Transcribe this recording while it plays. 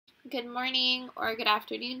Good morning or good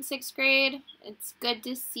afternoon, sixth grade. It's good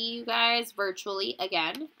to see you guys virtually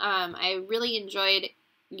again. I really enjoyed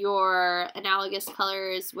your analogous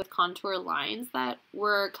colors with contour lines that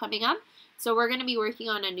were coming up. So we're going to be working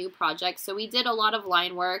on a new project. So we did a lot of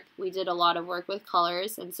line work. We did a lot of work with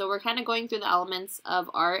colors. And so we're kind of going through the elements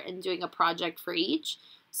of art and doing a project for each.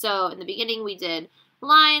 So in the beginning we did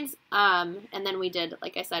lines, and then we did,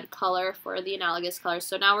 like I said, color for the analogous colors.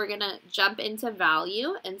 So now we're gonna jump into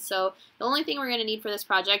value, and so the only thing we're gonna need for this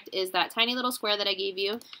project is that tiny little square that I gave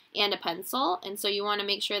you and a pencil. And so you want to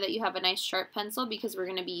make sure that you have a nice sharp pencil because we're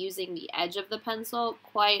going to be using the edge of the pencil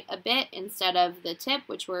quite a bit instead of the tip,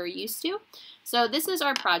 which we're used to. So this is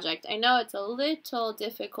our project. I know it's a little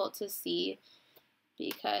difficult to see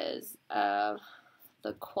because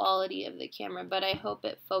the quality of the camera, but I hope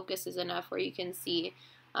it focuses enough where you can see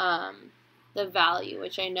the value,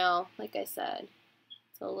 which I know, like I said,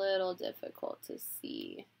 it's a little difficult to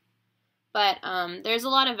see. But there's a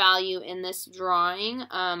lot of value in this drawing.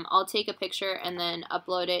 I'll take a picture and then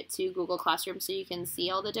upload it to Google Classroom so you can see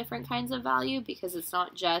all the different kinds of value, because it's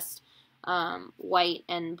not just white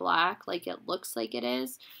and black like it looks like it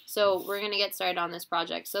is. So we're going to get started on this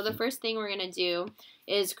project. So the first thing we're going to do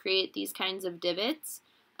is create these kinds of divots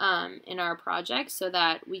in our project so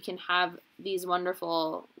that we can have these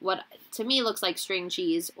wonderful, what to me looks like string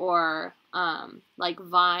cheese or like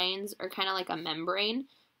vines or kind of like a membrane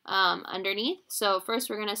underneath. So first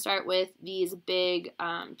we're going to start with these big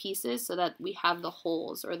pieces so that we have the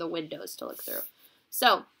holes or the windows to look through.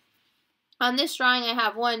 So on this drawing, I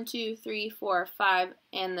have 1, 2, 3, 4, 5,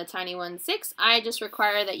 and the tiny one 6. I just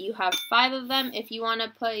require that you have 5 of them. If you want to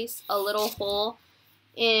place a little hole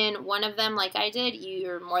in one of them like I did,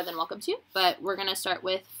 you're more than welcome to. But we're going to start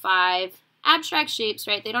with 5 abstract shapes,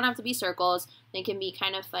 right? They don't have to be circles. They can be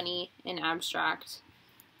kind of funny and abstract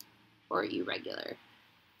or irregular.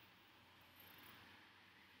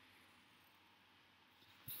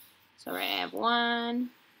 So right, I have 1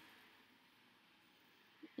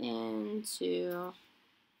 and 2,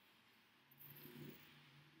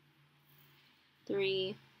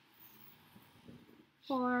 3,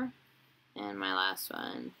 4, and my last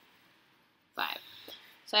one, 5.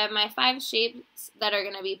 So I have my 5 shapes that are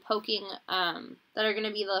going to be poking, that are going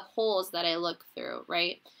to be the holes that I look through,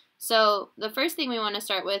 right? So the first thing we want to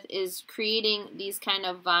start with is creating these kind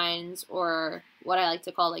of vines, or what I like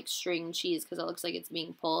to call like string cheese because it looks like it's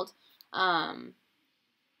being pulled,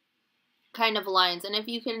 kind of lines. And if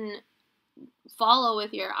you can follow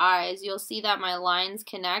with your eyes, you'll see that my lines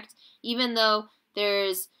connect. Even though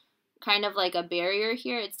there's kind of like a barrier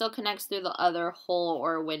here, it still connects through the other hole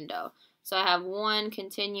or window. So I have one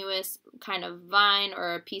continuous kind of vine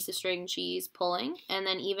or a piece of string cheese pulling, and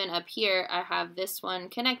then even up here I have this one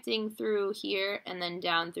connecting through here and then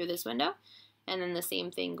down through this window, and then the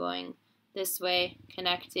same thing going this way,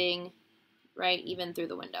 connecting right even through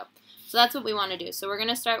the window. So that's what we want to do. So we're going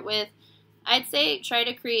to start with, I'd say try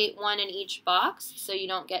to create 1 in each box so you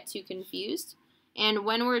don't get too confused. And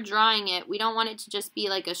when we're drawing it, we don't want it to just be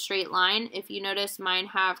like a straight line. If you notice, mine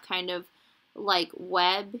have kind of like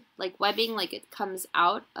webbing, like it comes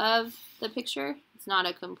out of the picture. It's not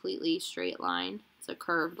a completely straight line. It's a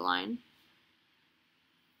curved line.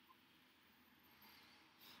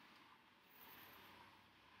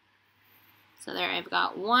 So there I've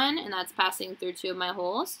got 1, and that's passing through 2 of my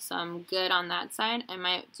holes. So I'm good on that side. I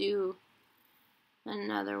might do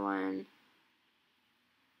another one.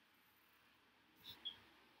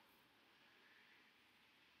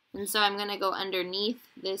 And so I'm going to go underneath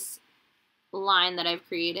this line that I've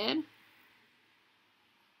created.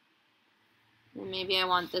 And maybe I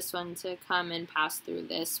want this one to come and pass through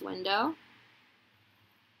this window.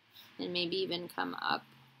 And maybe even come up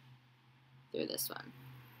through this one.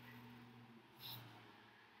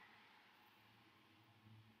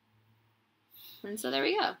 And so there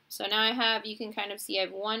we go. So now I have, you can kind of see I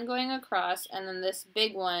have 1 going across, and then this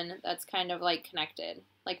big one that's kind of like connected,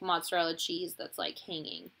 like mozzarella cheese that's like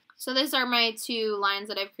hanging. So these are my 2 lines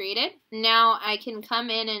that I've created. Now I can come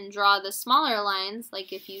in and draw the smaller lines.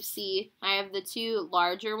 Like if you see, I have the 2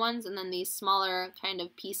 larger ones and then these smaller kind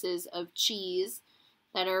of pieces of cheese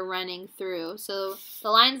that are running through. So the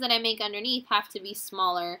lines that I make underneath have to be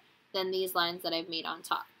smaller than these lines that I've made on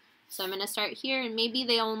top. So I'm going to start here, and maybe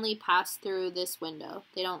they only pass through this window.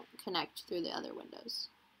 They don't connect through the other windows.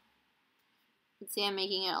 You can see I'm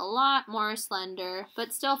making it a lot more slender,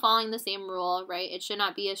 but still following the same rule, right? It should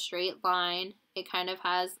not be a straight line. It kind of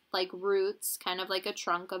has like roots, kind of like a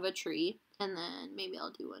trunk of a tree. And then maybe I'll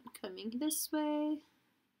do one coming this way.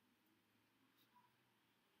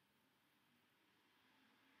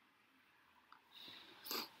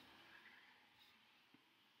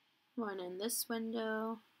 One in this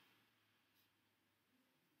window.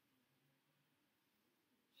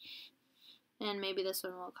 And maybe this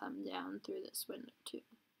one will come down through this window too.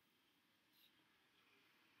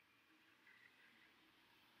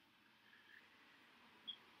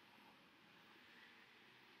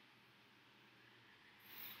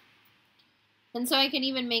 And so I can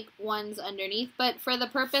even make ones underneath, but for the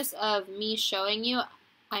purpose of me showing you,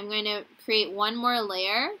 I'm going to create one more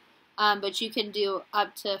layer, but you can do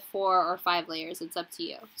up to 4 or 5 layers. It's up to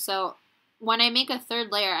you. So when I make a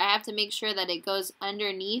third layer, I have to make sure that it goes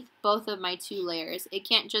underneath both of my 2 layers. It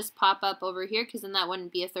can't just pop up over here because then that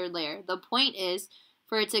wouldn't be a third layer. The point is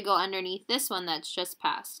for it to go underneath this one that's just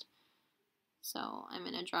passed. So I'm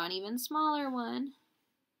going to draw an even smaller one.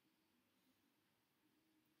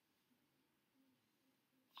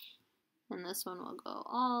 And this one will go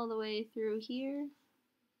all the way through here.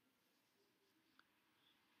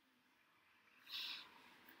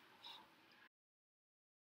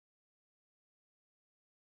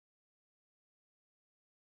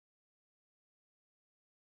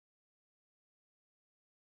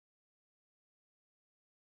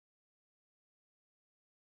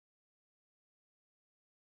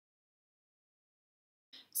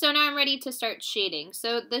 So now I'm ready to start shading.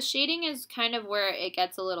 So the shading is kind of where it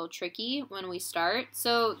gets a little tricky when we start.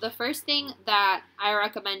 So the first thing that I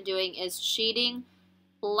recommend doing is shading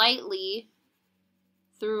lightly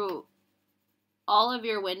through all of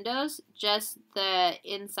your windows, just the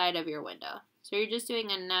inside of your window. So you're just doing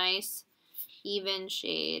a nice even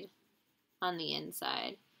shade on the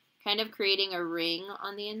inside, kind of creating a ring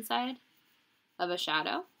on the inside of a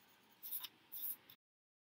shadow.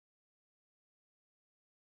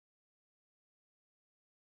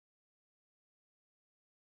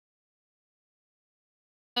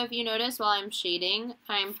 So if you notice while I'm shading,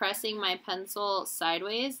 I'm pressing my pencil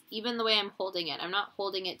sideways, even the way I'm holding it. I'm not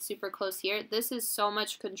holding it super close here. This is so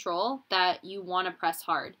much control that you want to press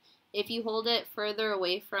hard. If you hold it further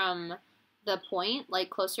away from the point, like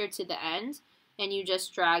closer to the end, and you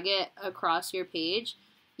just drag it across your page,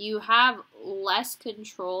 you have less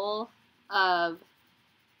control of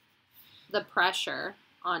the pressure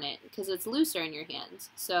on it because it's looser in your hands.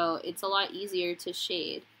 So it's a lot easier to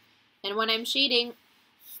shade. And when I'm shading,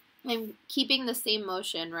 I'm keeping the same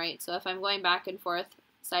motion, right? So if I'm going back and forth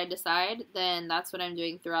side to side, then that's what I'm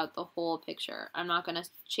doing throughout the whole picture. I'm not going to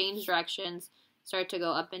change directions, start to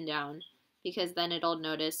go up and down, because then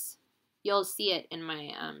you'll see it in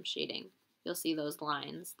my shading. You'll see those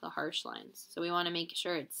lines, the harsh lines. So we want to make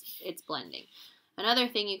sure it's blending. Another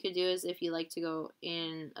thing you could do is if you like to go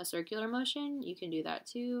in a circular motion, you can do that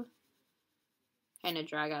too. Kind of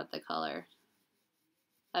drag out the color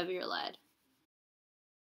of your lead.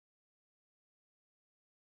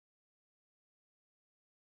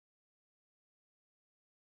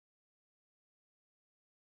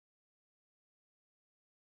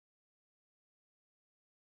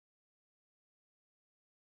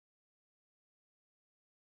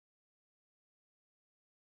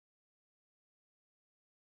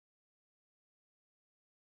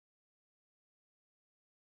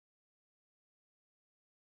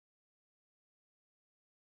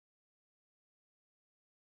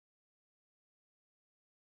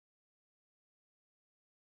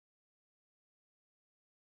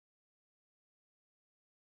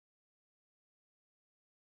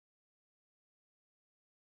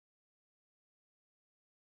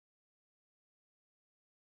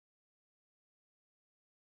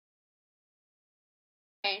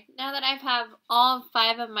 Okay, now that I have all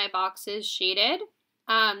 5 of my boxes shaded,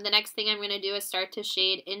 the next thing I'm going to do is start to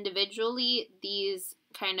shade individually these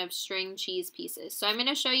kind of string cheese pieces. So I'm going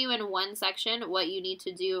to show you in one section what you need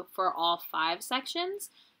to do for all 5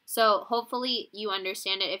 sections. So hopefully you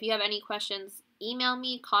understand it. If you have any questions, email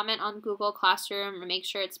me, comment on Google Classroom, make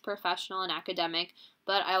sure it's professional and academic,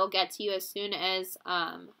 but I will get to you as soon as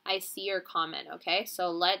I see your comment, okay?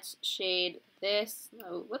 So let's shade this.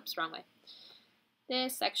 Oh, whoops, wrong way.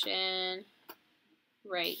 This section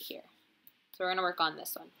right here. So we're going to work on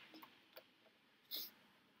this one.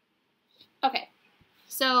 Okay,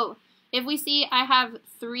 so if we see I have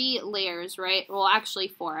 3 layers, right? Well, actually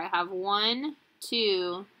 4. I have 1,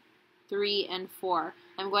 2, 3, and 4.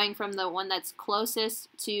 I'm going from the one that's closest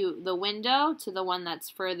to the window to the one that's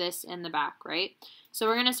furthest in the back, right? So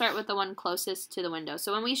we're going to start with the one closest to the window.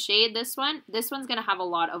 So when we shade this one's going to have a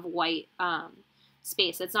lot of white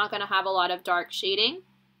space. It's not going to have a lot of dark shading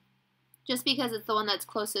just because it's the one that's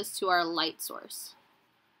closest to our light source.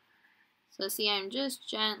 So see, I'm just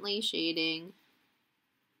gently shading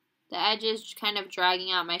the edges, kind of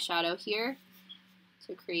dragging out my shadow here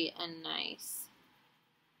to create a nice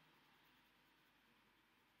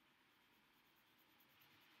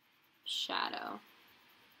shadow.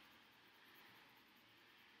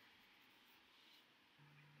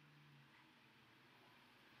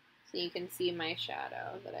 So you can see my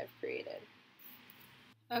shadow that I've created.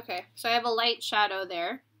 Okay, so I have a light shadow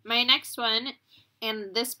there. My next one,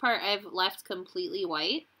 and this part I've left completely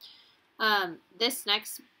white. This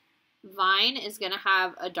next vine is going to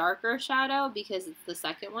have a darker shadow because it's the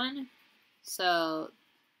second one. So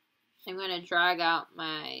I'm going to drag out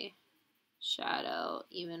my shadow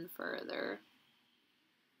even further.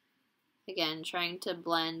 Again, trying to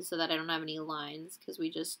blend so that I don't have any lines because we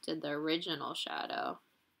just did the original shadow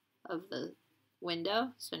of the window.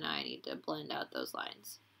 So now I need to blend out those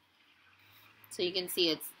lines. So you can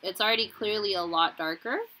see it's already clearly a lot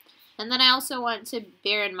darker. And then I also want to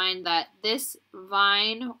bear in mind that this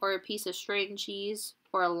vine or a piece of string cheese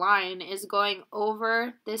or a line is going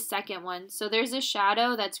over this second one. So there's a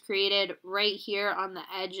shadow that's created right here on the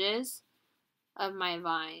edges of my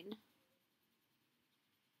vine.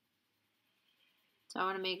 So I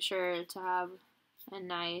want to make sure to have a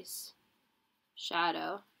nice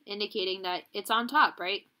shadow, indicating that it's on top,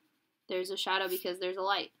 right? There's a shadow because there's a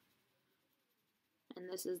light. And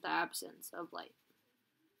this is the absence of light.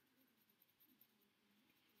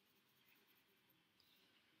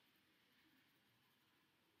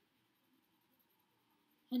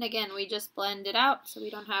 And again, we just blend it out so we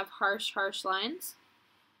don't have harsh lines.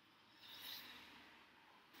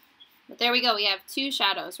 But there we go, we have two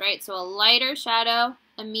shadows, right? So a lighter shadow,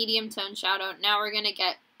 a medium tone shadow. Now we're gonna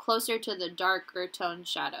get closer to the darker tone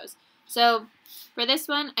shadows. So for this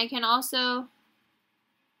one, I can also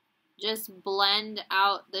just blend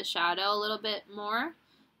out the shadow a little bit more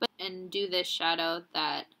and do this shadow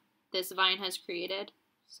that this vine has created.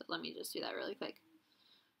 So let me just do that really quick.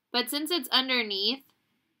 But since it's underneath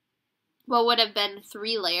what would have been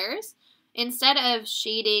 3 layers, instead of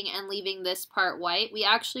shading and leaving this part white, we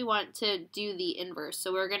actually want to do the inverse.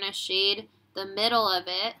 So we're going to shade the middle of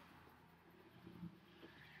it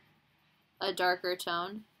a darker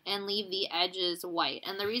tone and leave the edges white.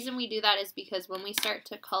 And the reason we do that is because when we start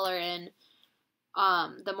to color in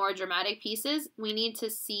the more dramatic pieces, we need to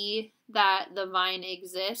see that the vine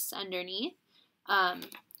exists underneath.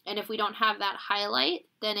 And if we don't have that highlight,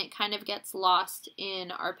 then it kind of gets lost in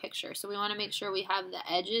our picture. So we want to make sure we have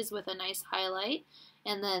the edges with a nice highlight,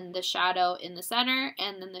 and then the shadow in the center,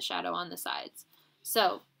 and then the shadow on the sides.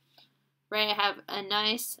 So, right, I have a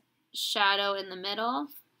nice shadow in the middle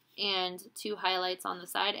and 2 highlights on the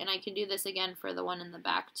side, and I can do this again for the one in the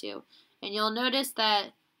back too. And you'll notice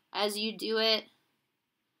that as you do it,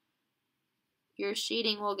 your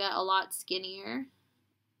shading will get a lot skinnier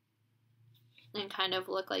and kind of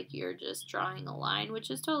look like you're just drawing a line, which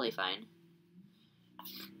is totally fine.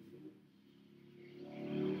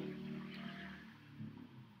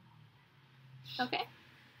 Okay,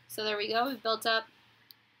 so there we go. We've built up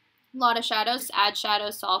a lot of shadows. Add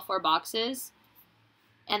shadows to all 4 boxes,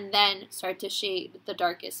 and then start to shade the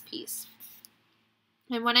darkest piece.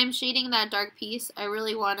 And when I'm shading that dark piece, I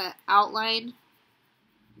really want to outline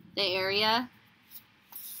the area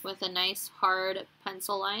with a nice hard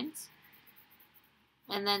pencil lines,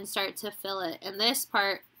 and then start to fill it. And this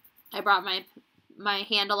part, I brought my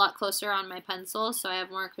hand a lot closer on my pencil so I have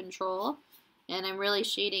more control, and I'm really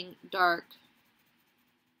shading dark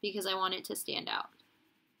because I want it to stand out.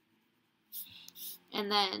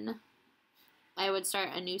 And then I would start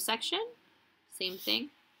a new section, same thing,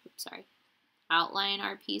 oops, sorry, outline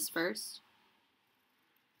our piece first.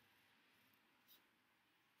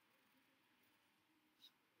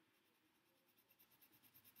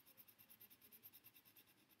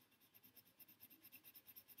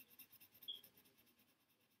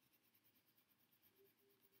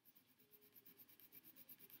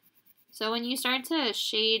 So when you start to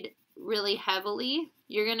shade really heavily,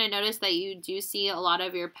 you're going to notice that you do see a lot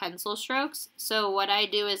of your pencil strokes. So what I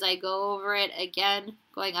do is I go over it again,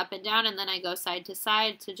 going up and down, and then I go side to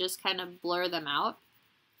side to just kind of blur them out.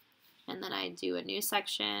 And then I do a new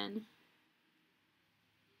section.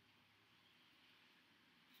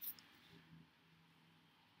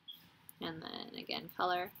 And then again,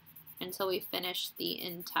 color until we finish the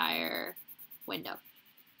entire window.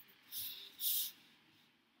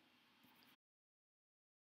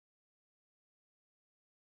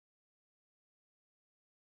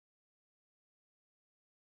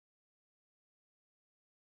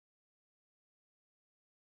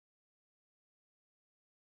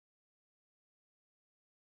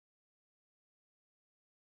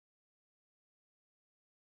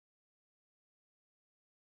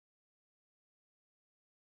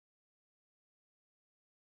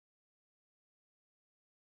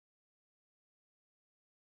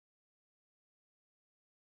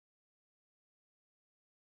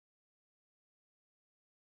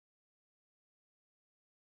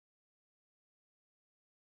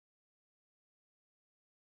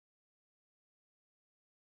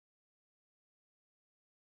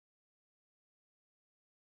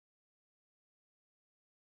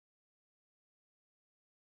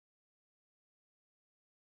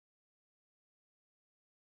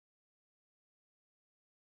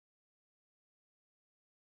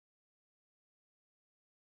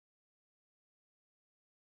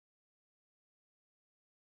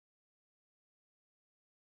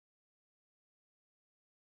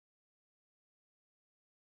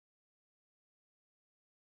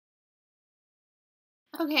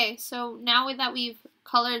 Okay, so now that we've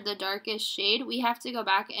colored the darkest shade, we have to go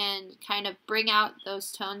back and kind of bring out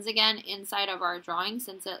those tones again inside of our drawing,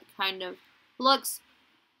 since it kind of looks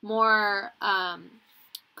more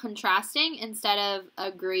contrasting instead of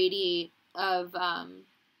a gradient of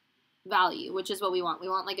value, which is what we want. We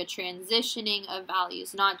want like a transitioning of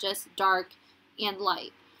values, not just dark and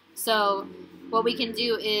light. So what we can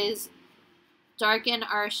do is darken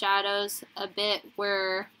our shadows a bit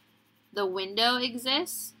where the window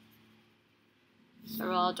exists. So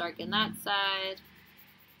we'll darken that side,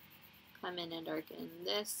 come in and darken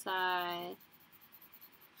this side.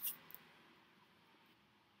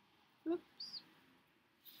 Oops.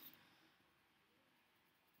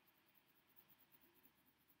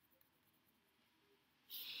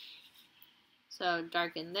 So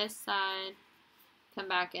darken this side, come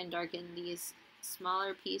back and darken these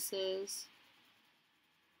smaller pieces.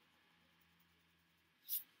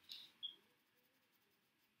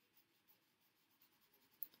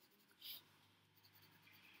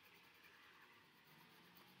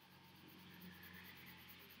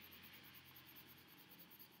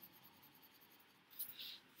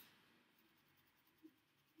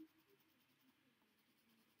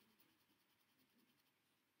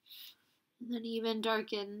 And then even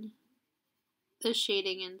darken the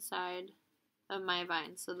shading inside of my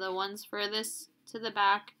vine. So the ones furthest to the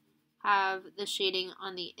back have the shading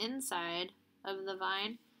on the inside of the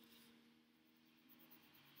vine.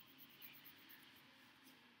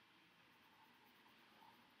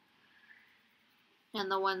 And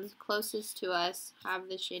the ones closest to us have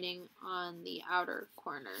the shading on the outer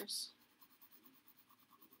corners.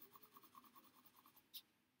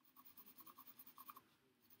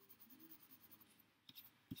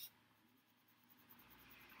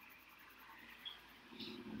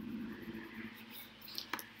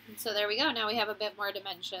 So there we go. Now we have a bit more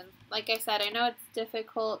dimension. Like I said, I know it's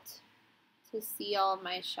difficult to see all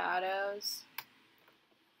my shadows,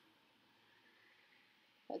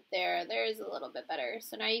 but there's a little bit better.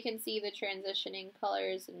 So now you can see the transitioning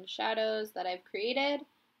colors and shadows that I've created.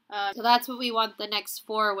 So that's what we want the next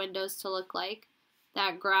 4 windows to look like.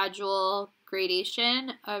 That gradual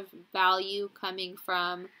gradation of value coming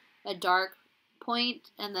from a dark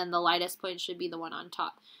point, and then the lightest point should be the one on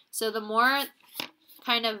top. So the more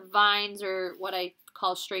kind of vines, or what I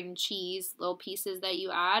call string cheese, little pieces that you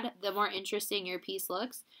add, the more interesting your piece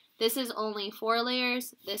looks. This is only 4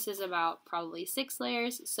 layers. This is about probably 6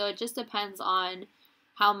 layers. So it just depends on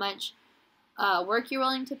how much work you're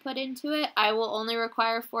willing to put into it. I will only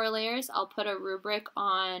require 4 layers. I'll put a rubric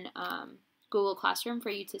on Google Classroom for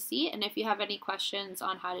you to see. And if you have any questions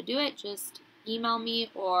on how to do it, just email me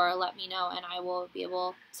or let me know, and I will be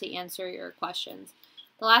able to answer your questions.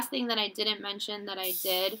 The last thing that I didn't mention that I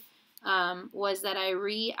did was that I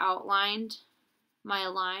re-outlined my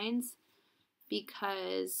lines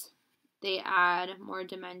because they add more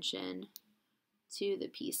dimension to the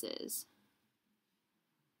pieces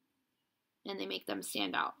and they make them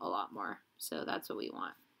stand out a lot more. So that's what we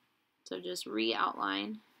want. So just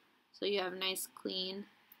re-outline so you have nice clean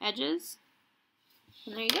edges.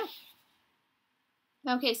 And there you go.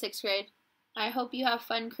 Okay, 6th grade. I hope you have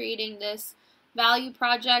fun creating this value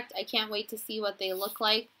project. I can't wait to see what they look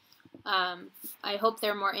like. I hope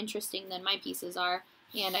they're more interesting than my pieces are.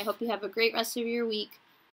 And I hope you have a great rest of your week.